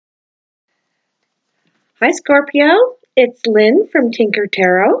Hi Scorpio, it's Lynn from Tinker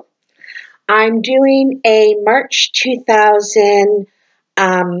Tarot. I'm doing a March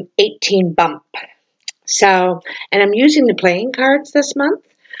 2018 bump. And I'm using the playing cards this month,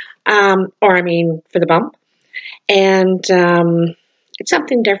 for the bump. And it's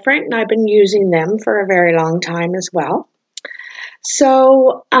something different, and I've been using them for a very long time as well.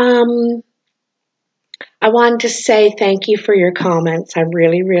 So I wanted to say thank you for your comments. I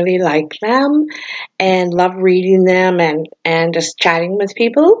really, really like them and love reading them and just chatting with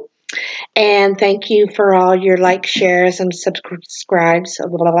people. And thank you for all your likes, shares, and subscribes.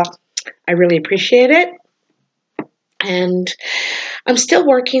 Blah, blah, blah. I really appreciate it. And I'm still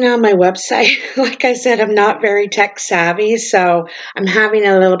working on my website. Like I said, I'm not very tech savvy, so I'm having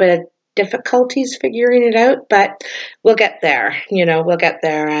a little bit of difficulties figuring it out, but we'll get there. We'll get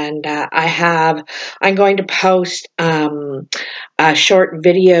there. And I'm going to post a short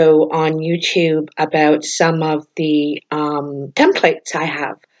video on YouTube about some of the templates I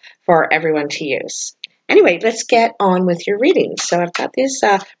have for everyone to use. Anyway, let's get on with your readings. So I've got this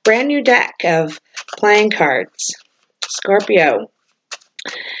brand new deck of playing cards. Scorpio,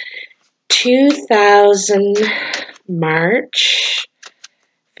 2000 March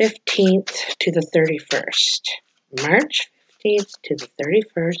 15th to the 31st. March 15th to the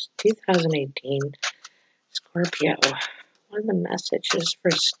 31st, 2018. Scorpio. What are the messages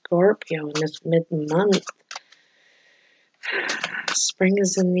for Scorpio in this mid-month? Spring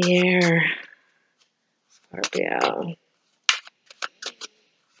is in the air. Scorpio.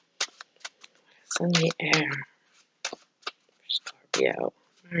 It's in the air. Scorpio.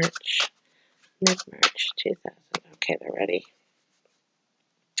 March. Mid-March 2000. Okay, they're ready.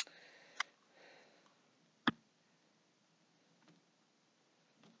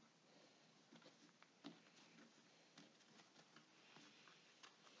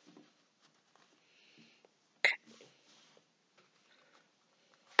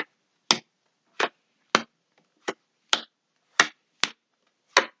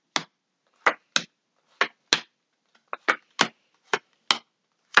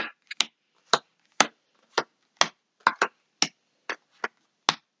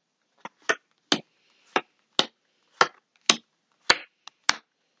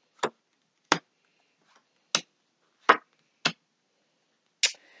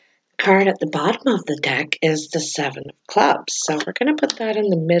 Card at the bottom of the deck is the Seven of Clubs. So we're going to put that in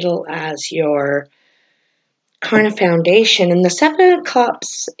the middle as your kind of foundation. And the Seven of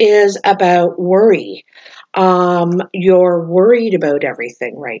Clubs is about worry. You're worried about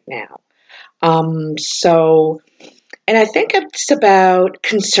everything right now. And I think it's about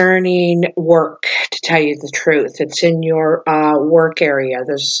concerning work, to tell you the truth. It's in your work area.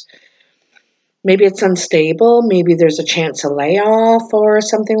 Maybe it's unstable. Maybe there's a chance of layoff or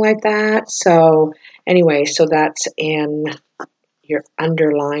something like that. So anyway, so that's in your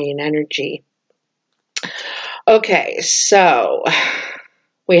underlying energy. Okay, so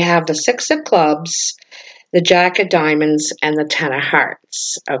we have the Six of Clubs, the Jack of Diamonds, and the Ten of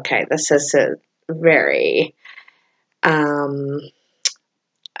Hearts. Okay, this is a very,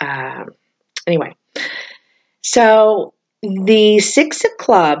 anyway. So the Six of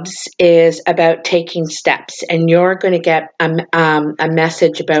Clubs is about taking steps, and you're going to get a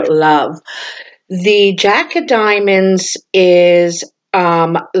message about love. The Jack of Diamonds is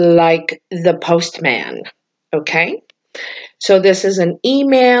like the postman, okay? So this is an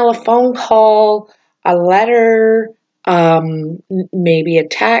email, a phone call, a letter, maybe a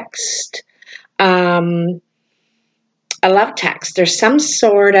text, a love text. There's some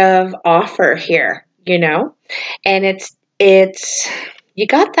sort of offer here, and it's you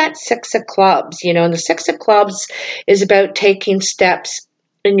got that Six of Clubs, and the Six of Clubs is about taking steps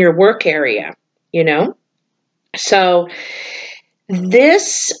in your work area, So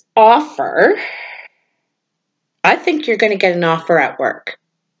this offer, I think you're going to get an offer at work.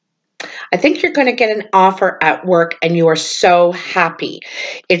 I think you're going to get an offer at work and you are so happy.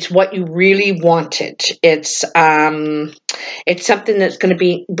 It's what you really wanted. It's something that's going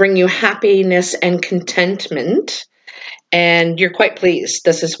to bring you happiness and contentment. And you're quite pleased.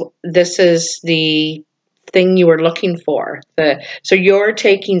 This is the thing you were looking for. So you're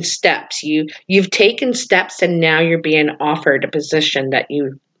taking steps. You've taken steps, and now you're being offered a position that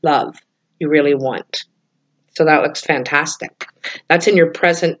you love, you really want. So that looks fantastic. That's in your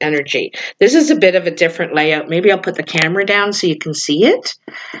present energy. This is a bit of a different layout. Maybe I'll put the camera down so you can see it.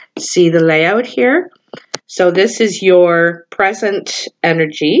 See the layout here. So this is your present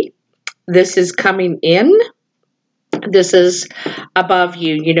energy. This is coming in. This is above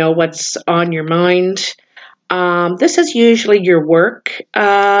you, what's on your mind. This is usually your work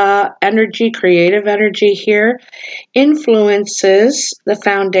energy, creative energy here. Influences the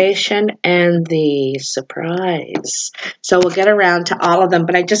foundation and the surprise. So we'll get around to all of them,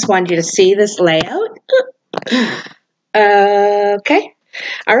 but I just wanted you to see this layout. Okay.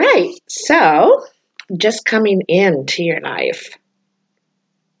 All right. So just coming into your life.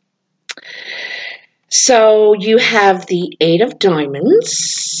 So you have the Eight of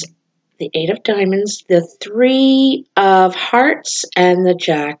Diamonds, the Three of Hearts, and the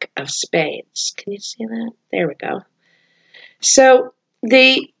Jack of Spades. Can you see that? There we go. So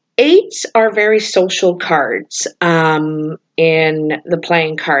the eights are very social cards in the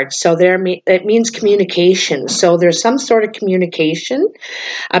playing cards. So it means communication. So there's some sort of communication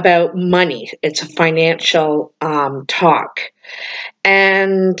about money. It's a financial talk.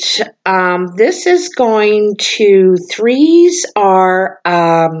 And this is going to, threes are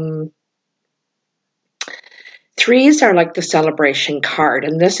like the celebration card,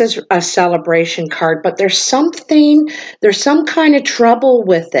 and this is a celebration card, but there's some kind of trouble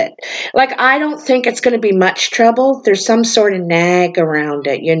with it. Like, I don't think it's going to be much trouble. There's some sort of nag around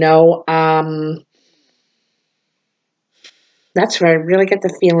it, you know. That's where I really get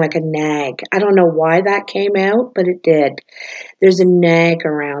the feeling like a nag. I don't know why that came out, but it did. There's a nag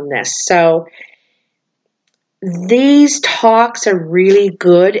around this. So these talks are really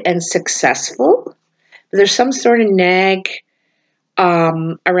good and successful. There's some sort of nag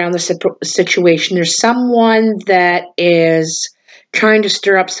around the situation. There's someone that is trying to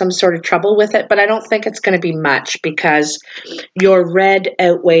stir up some sort of trouble with it, but I don't think it's going to be much because your red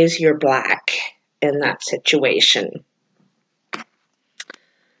outweighs your black in that situation.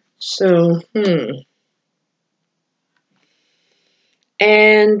 So,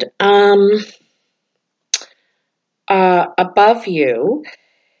 And above you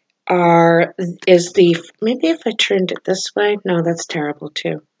is maybe if I turned it this way, no, that's terrible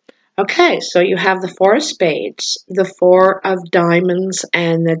too. Okay, so you have the Four of Spades, the Four of Diamonds,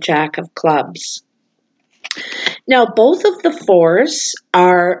 and the Jack of Clubs. Now, both of the fours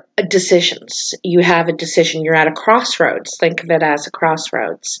are decisions. You have a decision. You're at a crossroads. Think of it as a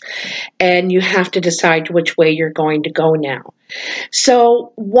crossroads. And you have to decide which way you're going to go now.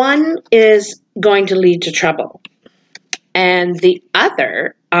 So one is going to lead to trouble. And the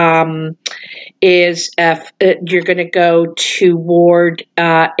other is if you're going to go toward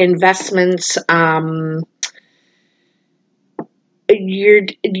investments. You're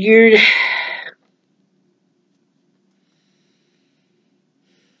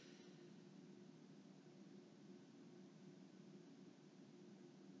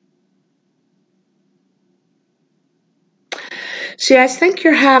See, I think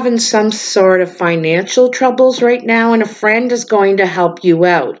you're having some sort of financial troubles right now, and a friend is going to help you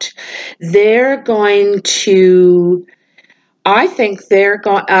out. They're going to, I think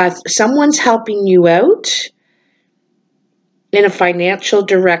someone's helping you out in a financial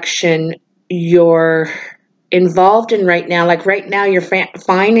direction you're involved in right now. Like right now, your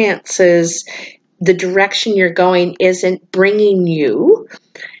finances, the direction you're going isn't bringing you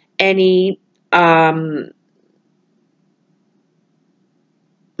any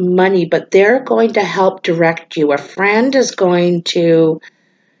money, but they're going to help direct you. A friend is going to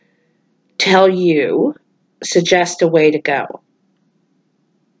tell you, suggest a way to go.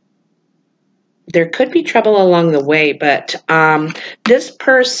 There could be trouble along the way, but this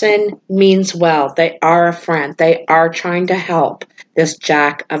person means well. They are a friend. They are trying to help this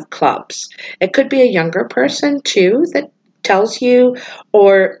Jack of Clubs. It could be a younger person too that tells you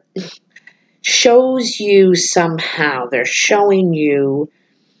or shows you somehow. They're showing you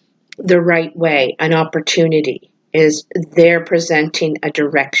the right way, an opportunity. Is they're presenting a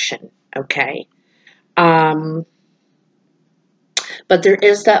direction, okay? But there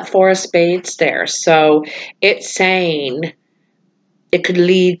is that Four of Spades there, so it's saying it could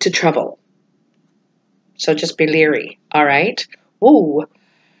lead to trouble. So just be leery, all right? Ooh,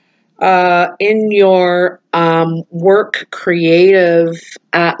 in your work creative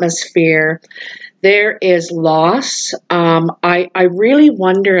atmosphere, there is loss. I really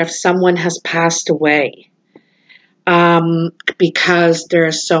wonder if someone has passed away because there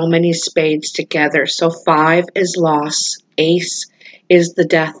are so many spades together. So 5 is loss, ace is the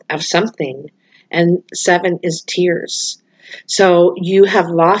death of something, and 7 is tears. So you have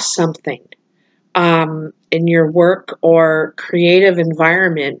lost something in your work or creative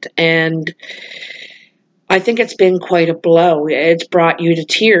environment, and I think it's been quite a blow. It's brought you to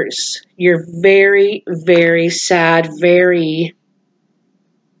tears. You're very, very sad,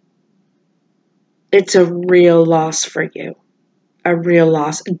 it's a real loss for you. A real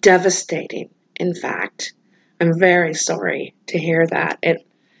loss. Devastating, in fact. I'm very sorry to hear that.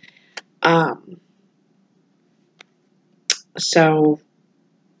 Um, so,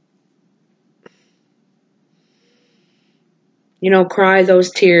 cry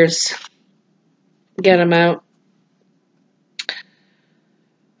those tears. Get them out.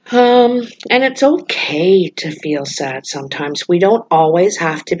 And it's okay to feel sad sometimes. We don't always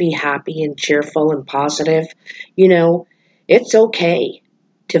have to be happy and cheerful and positive. It's okay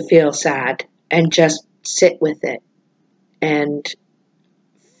to feel sad and just sit with it and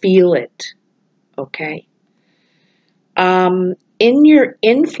feel it, okay? In your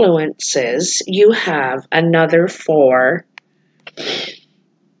influences, you have another 4.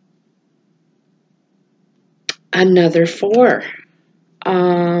 Another 4.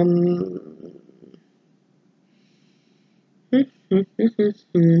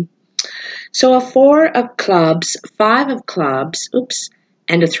 So a 4 of clubs, 5 of clubs,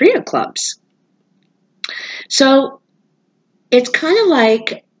 and a 3 of clubs. So it's kind of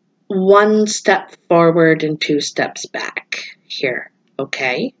like 1 step forward and 2 steps back here,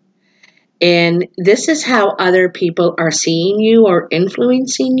 okay? And this is how other people are seeing you or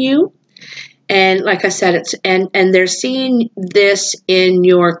influencing you. And like I said, and they're seeing this in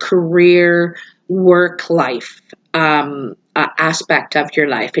your career, work life aspect of your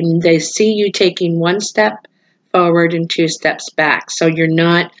life. And they see you taking 1 step forward and 2 steps back. So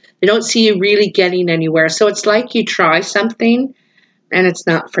they don't see you really getting anywhere. So it's like you try something and it's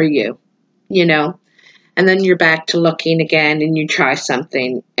not for you, and then you're back to looking again and you try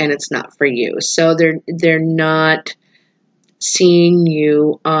something and it's not for you. So they're not seeing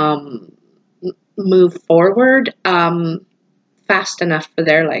you move forward fast enough for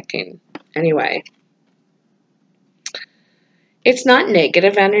their liking. Anyway, it's not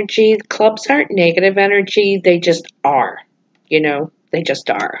negative energy. Clubs aren't negative energy. They just are. They just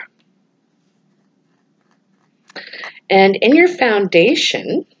are. And in your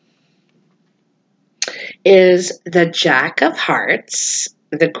foundation is the Jack of Hearts,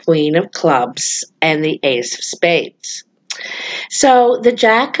 the Queen of Clubs, and the Ace of Spades. So the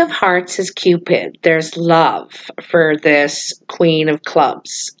Jack of Hearts is Cupid. There's love for this Queen of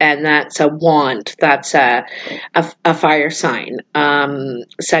Clubs, and that's a wand. That's a fire sign,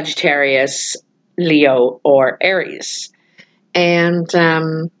 Sagittarius, Leo, or Aries. And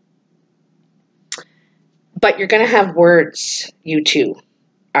but you're going to have words, you two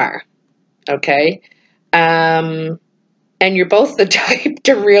are, okay? And you're both the type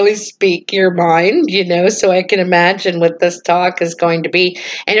to really speak your mind, so I can imagine what this talk is going to be.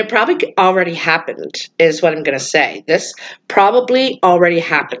 And it probably already happened, is what I'm going to say. This probably already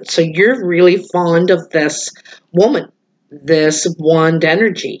happened. So you're really fond of this woman, this wand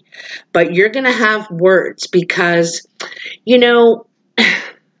energy. But you're going to have words because,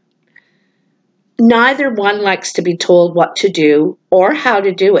 neither one likes to be told what to do or how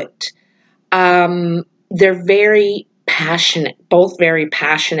to do it. They're very passionate, both very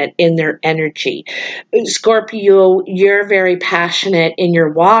passionate in their energy. Scorpio, you're very passionate in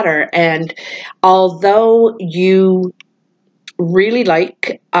your water, and although you really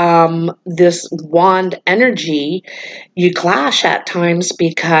like this wand energy, you clash at times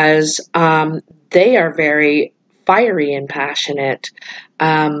because they are very fiery and passionate.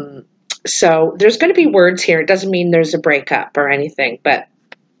 So there's going to be words here. It doesn't mean there's a breakup or anything, but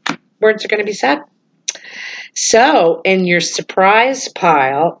words are going to be said. So, in your surprise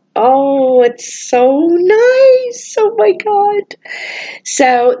pile, oh, it's so nice. Oh my God.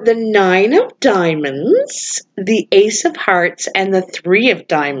 So, the 9 of diamonds, the Ace of Hearts, and the 3 of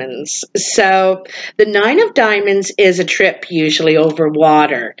diamonds. So, the 9 of diamonds is a trip usually over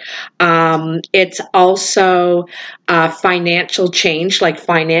water. It's also financial change, like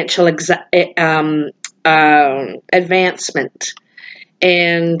financial advancement.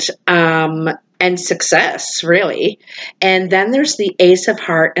 And success, really. And then there's the Ace of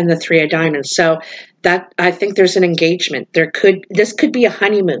Heart and the 3 of Diamonds. So that, I think there's an engagement. This could be a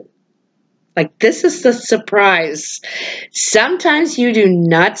honeymoon. Like, this is the surprise. Sometimes you do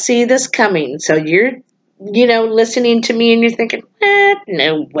not see this coming. So you're, listening to me and you're thinking,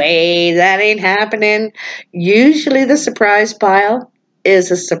 no way, that ain't happening. Usually the surprise pile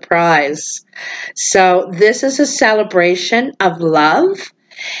is a surprise. So this is a celebration of love.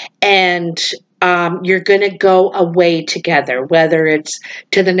 And you're going to go away together, whether it's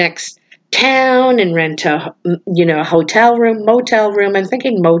to the next town and rent a, hotel room, motel room. I'm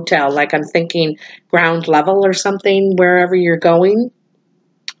thinking motel, like I'm thinking ground level or something, wherever you're going.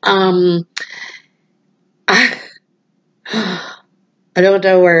 I don't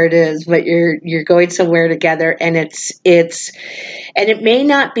know where it is, but you're going somewhere together, and it may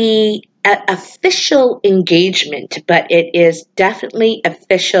not be official engagement, but it is definitely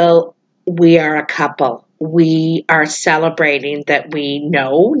official. We are a couple. We are celebrating that we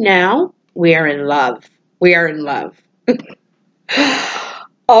know now we are in love. We are in love.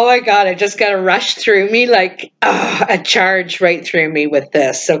 Oh my God, it just got a rush through me like a charge right through me with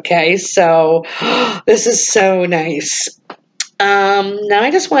this. Okay, so this is so nice. Now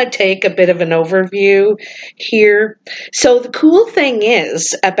I just want to take a bit of an overview here. So the cool thing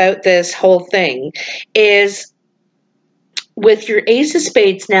is about this whole thing is with your Ace of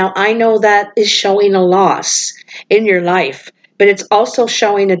Spades, now I know that is showing a loss in your life, but it's also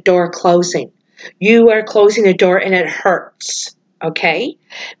showing a door closing. You are closing a door and it hurts, okay?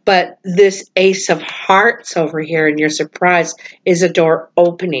 But this Ace of Hearts over here in your surprise is a door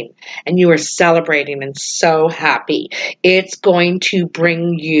opening and you are celebrating and so happy. It's going to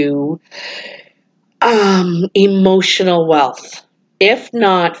bring you emotional wealth. If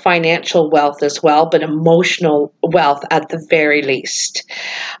not financial wealth as well, but emotional wealth at the very least.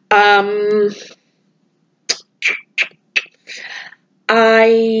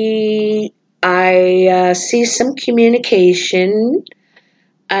 I see some communication,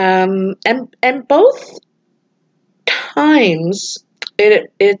 and both times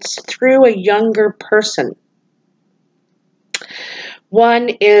it's through a younger person. One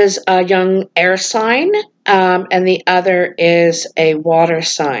is a young air sign, and the other is a water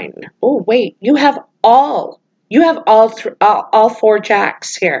sign. Oh, wait, you have all four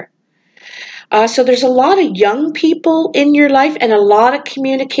jacks here. So there's a lot of young people in your life and a lot of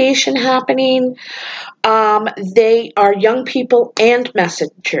communication happening. They are young people and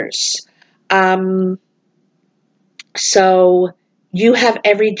messengers. So you have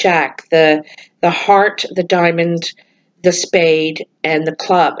every jack, the heart, the diamond, the spade, and the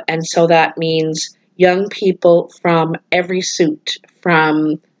club. And so that means young people from every suit,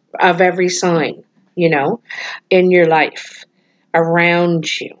 of every sign, in your life, around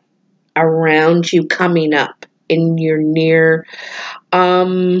you coming up in your near,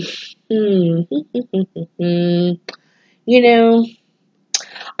 I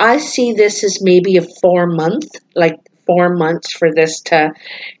see this as maybe a 4 month, like 4 months for this to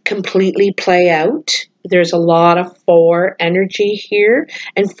completely play out. There's a lot of four energy here,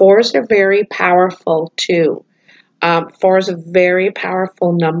 and fours are very powerful too. Four is a very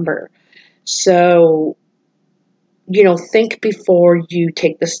powerful number. So, think before you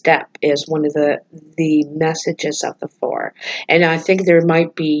take the step is one of the messages of the four. And I think it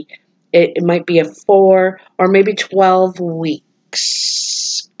might be a 4 or maybe 12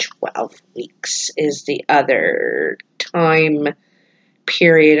 weeks. 12 weeks is the other time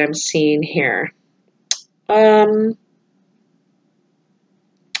period I'm seeing here.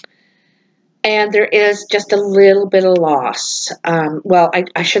 And there is just a little bit of loss. Well,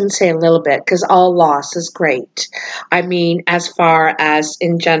 I shouldn't say a little bit because all loss is great. I mean, as far as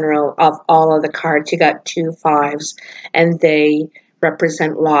in general of all of the cards, you got 2 5s and they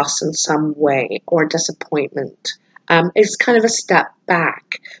represent loss in some way or disappointment. It's kind of a step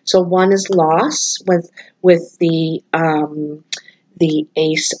back. So one is loss with the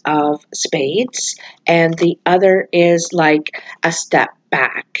Ace of Spades, and the other is like a step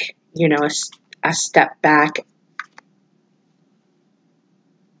back. A step back,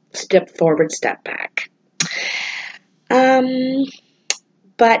 step forward, step back.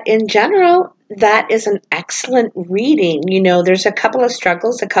 But in general, that is an excellent reading. There's a couple of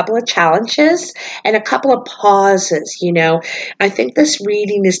struggles, a couple of challenges, and a couple of pauses. I think this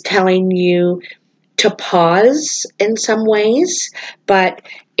reading is telling you to pause in some ways, but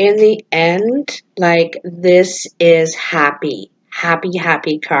in the end, like, this is happy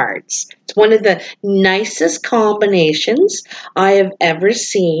cards. It's one of the nicest combinations I have ever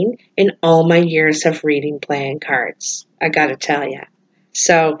seen in all my years of reading playing cards. I gotta tell you.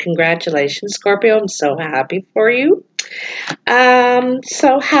 So congratulations, Scorpio. I'm so happy for you.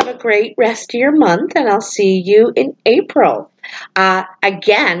 So have a great rest of your month, and I'll see you in April.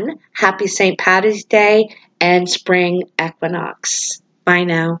 Again, happy St. Paddy's Day and spring equinox. Bye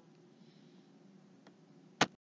now.